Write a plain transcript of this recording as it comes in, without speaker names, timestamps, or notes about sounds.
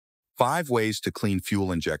5 ways to clean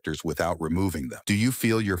fuel injectors without removing them. Do you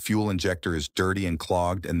feel your fuel injector is dirty and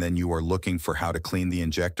clogged and then you are looking for how to clean the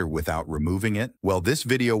injector without removing it? Well, this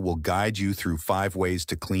video will guide you through 5 ways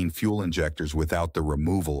to clean fuel injectors without the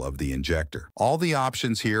removal of the injector. All the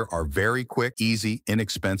options here are very quick, easy,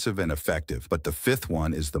 inexpensive, and effective, but the 5th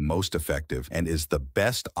one is the most effective and is the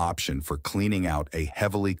best option for cleaning out a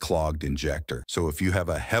heavily clogged injector. So if you have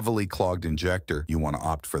a heavily clogged injector, you want to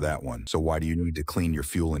opt for that one. So why do you need to clean your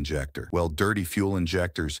fuel injector? Well, dirty fuel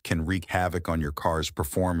injectors can wreak havoc on your car's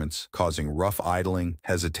performance, causing rough idling,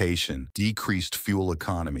 hesitation, decreased fuel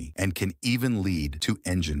economy, and can even lead to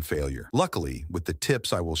engine failure. Luckily, with the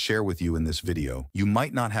tips I will share with you in this video, you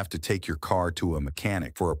might not have to take your car to a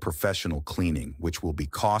mechanic for a professional cleaning, which will be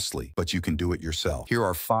costly, but you can do it yourself. Here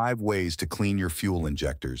are 5 ways to clean your fuel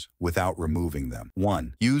injectors without removing them.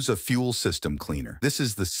 1. Use a fuel system cleaner. This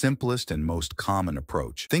is the simplest and most common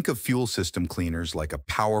approach. Think of fuel system cleaners like a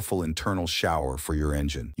powerful internal shower for your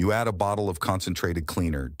engine. You add a bottle of concentrated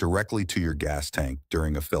cleaner directly to your gas tank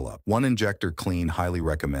during a fill-up. One injector clean highly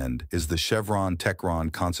recommend is the Chevron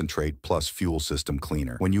Techron Concentrate Plus Fuel System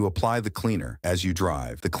Cleaner. When you apply the cleaner as you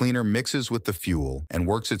drive, the cleaner mixes with the fuel and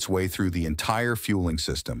works its way through the entire fueling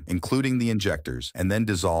system, including the injectors, and then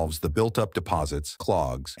dissolves the built-up deposits,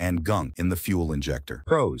 clogs, and gunk in the fuel injector.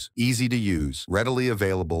 Pros: easy to use, readily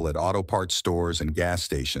available at auto parts stores and gas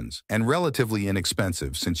stations, and relatively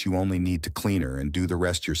inexpensive since you only need to cleaner and do the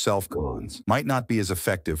rest yourself. Cons: might not be as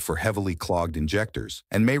effective for heavily clogged injectors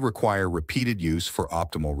and may require repeated use for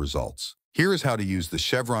optimal results. Here is how to use the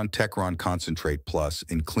Chevron Techron Concentrate Plus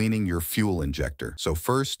in cleaning your fuel injector. So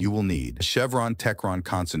first, you will need a Chevron Techron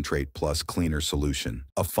Concentrate Plus cleaner solution,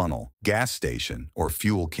 a funnel, gas station, or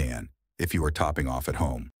fuel can if you are topping off at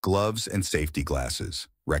home. Gloves and safety glasses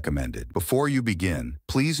recommended. Before you begin,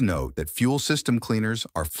 please note that fuel system cleaners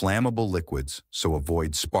are flammable liquids, so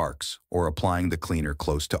avoid sparks or applying the cleaner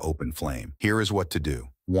close to open flame. Here is what to do.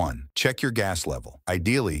 1. Check your gas level.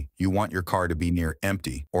 Ideally, you want your car to be near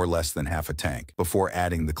empty or less than half a tank before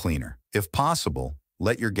adding the cleaner. If possible,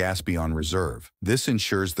 let your gas be on reserve. This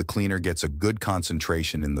ensures the cleaner gets a good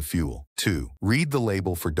concentration in the fuel. 2. Read the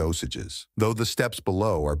label for dosages. Though the steps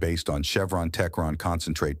below are based on Chevron Techron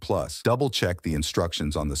Concentrate Plus, double-check the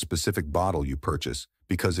instructions on the specific bottle you purchase,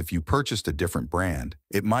 because if you purchased a different brand,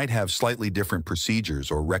 it might have slightly different procedures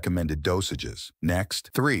or recommended dosages. Next,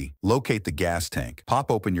 3. Locate the gas tank.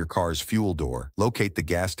 Pop open your car's fuel door, locate the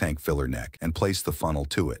gas tank filler neck, and place the funnel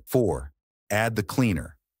to it. 4. Add the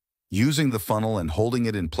cleaner. Using the funnel and holding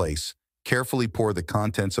it in place, carefully pour the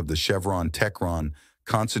contents of the Chevron Techron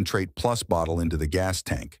Concentrate Plus bottle into the gas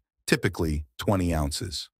tank, typically 20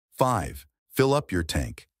 ounces. 5. Fill up your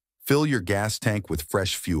tank. Fill your gas tank with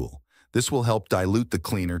fresh fuel. This will help dilute the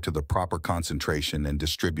cleaner to the proper concentration and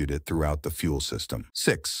distribute it throughout the fuel system.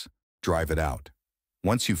 6. Drive it out.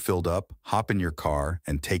 Once you've filled up, hop in your car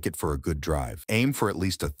and take it for a good drive. Aim for at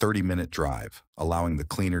least a 30-minute drive, allowing the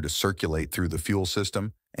cleaner to circulate through the fuel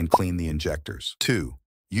system and clean the injectors. 2.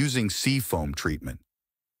 Using seafoam treatment.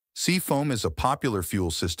 Seafoam is a popular fuel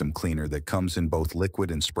system cleaner that comes in both liquid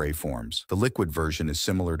and spray forms. The liquid version is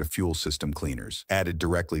similar to fuel system cleaners, added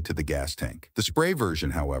directly to the gas tank. The spray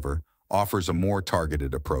version, however, offers a more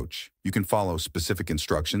targeted approach. You can follow specific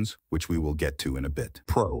instructions, which we will get to in a bit.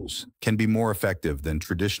 Pros: can be more effective than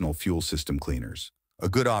traditional fuel system cleaners. A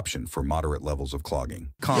good option for moderate levels of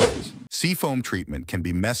clogging. Cons: seafoam treatment can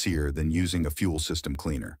be messier than using a fuel system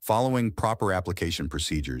cleaner. Following proper application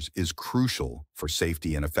procedures is crucial for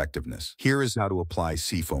safety and effectiveness. Here is how to apply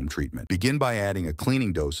seafoam treatment. Begin by adding a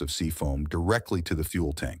cleaning dose of seafoam directly to the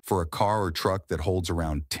fuel tank. For a car or truck that holds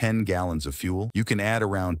around 10 gallons of fuel, you can add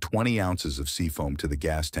around 20 ounces of seafoam to the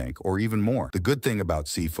gas tank, or even more. The good thing about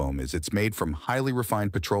seafoam is it's made from highly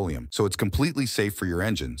refined petroleum, so it's completely safe for your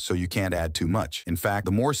engine, so you can't add too much. In fact,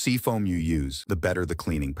 the more seafoam you use, the better the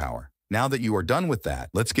cleaning power. Now that you are done with that,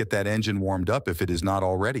 let's get that engine warmed up if it is not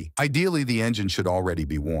already. Ideally, the engine should already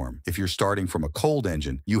be warm. If you're starting from a cold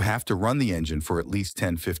engine, you have to run the engine for at least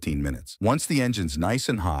 10-15 minutes. Once the engine's nice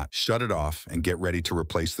and hot, shut it off and get ready to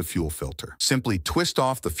replace the fuel filter. Simply twist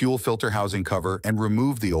off the fuel filter housing cover and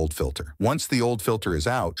remove the old filter. Once the old filter is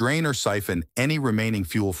out, drain or siphon any remaining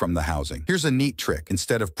fuel from the housing. Here's a neat trick.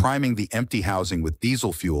 Instead of priming the empty housing with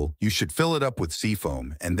diesel fuel, you should fill it up with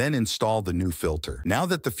seafoam and then install the new filter. Now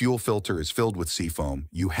that the fuel filter is filled with seafoam,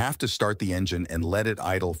 you have to start the engine and let it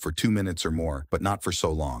idle for 2 minutes or more, but not for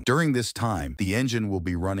so long. During this time, the engine will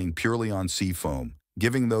be running purely on seafoam,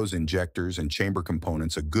 giving those injectors and chamber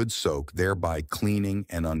components a good soak, thereby cleaning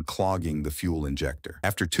and unclogging the fuel injector.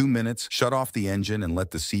 After 2 minutes, shut off the engine and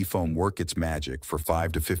let the seafoam work its magic for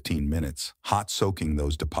 5 to 15 minutes, hot soaking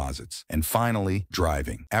those deposits. And finally,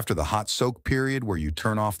 driving. After the hot soak period where you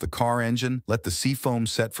turn off the car engine, let the seafoam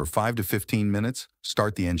set for 5 to 15 minutes,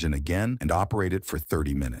 start the engine again, and operate it for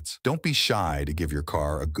 30 minutes. Don't be shy to give your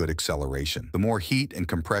car a good acceleration. The more heat and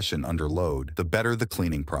compression under load, the better the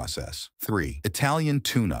cleaning process. 3. Italian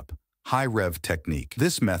tune-up. High rev technique.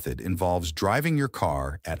 This method involves driving your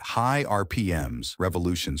car at high RPMs,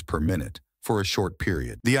 revolutions per minute, for a short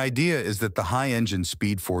period. The idea is that the high engine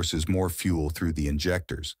speed forces more fuel through the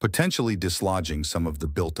injectors, potentially dislodging some of the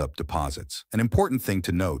built-up deposits. An important thing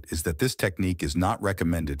to note is that this technique is not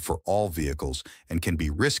recommended for all vehicles and can be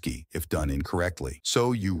risky if done incorrectly.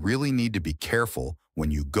 So you really need to be careful when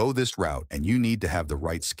you go this route, and you need to have the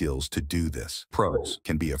right skills to do this. Pros: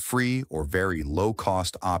 can be a free or very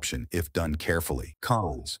low-cost option if done carefully.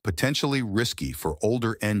 Cons: potentially risky for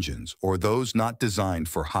older engines or those not designed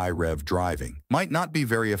for high-rev driving. Might not be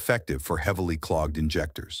very effective for heavily clogged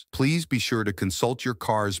injectors. Please be sure to consult your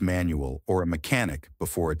car's manual or a mechanic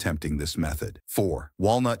before attempting this method. 4.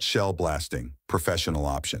 Walnut shell blasting. Professional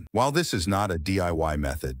option. While this is not a DIY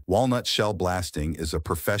method, walnut shell blasting is a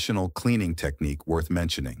professional cleaning technique worth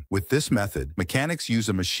mentioning. With this method, mechanics use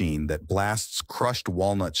a machine that blasts crushed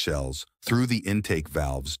walnut shells through the intake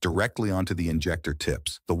valves directly onto the injector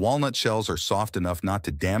tips. The walnut shells are soft enough not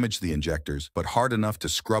to damage the injectors, but hard enough to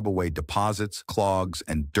scrub away deposits, clogs,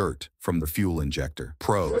 and dirt from the fuel injector.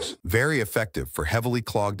 Pros: very effective for heavily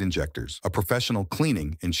clogged injectors. A professional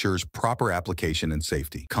cleaning ensures proper application and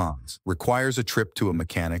safety. Cons: requires a trip to a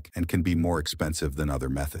mechanic and can be more expensive than other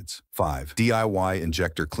methods. 5. DIY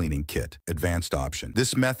injector cleaning kit. Advanced option.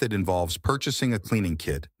 This method involves purchasing a cleaning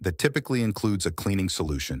kit that typically includes a cleaning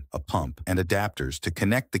solution, a pump, and adapters to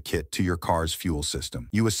connect the kit to your car's fuel system.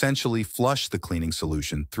 You essentially flush the cleaning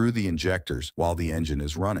solution through the injectors while the engine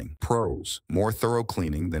is running. Pros: more thorough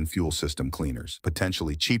cleaning than fuel system cleaners,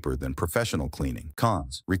 potentially cheaper than professional cleaning.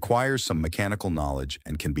 Cons: requires some mechanical knowledge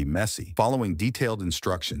and can be messy. Following detailed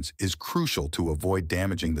instructions is crucial to avoid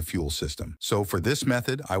damaging the fuel system. So for this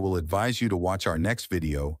method, I will advise you to watch our next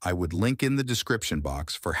video. I would link in the description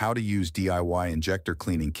box for how to use DIY injector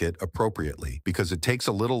cleaning kit appropriately, because it takes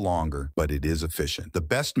a little longer, but it is efficient. The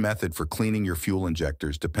best method for cleaning your fuel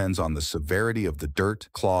injectors depends on the severity of the dirt,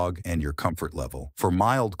 clog, and your comfort level. For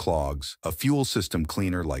mild clogs, a fuel system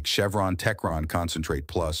cleaner like Chevron Techron Concentrate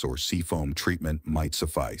Plus or Seafoam treatment might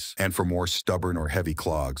suffice. And for more stubborn or heavy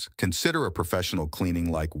clogs, consider a professional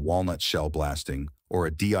cleaning like walnut shell blasting or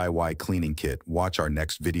a DIY cleaning kit. Watch our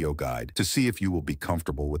next video guide to see if you will be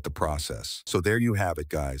comfortable with the process. So there you have it,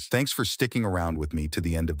 guys. Thanks for sticking around with me to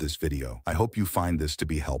the end of this video. I hope you find this to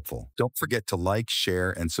be helpful. Don't forget to like,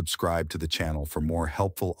 share, and subscribe to the channel for more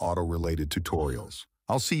helpful auto-related tutorials.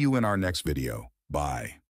 I'll see you in our next video.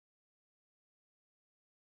 Bye.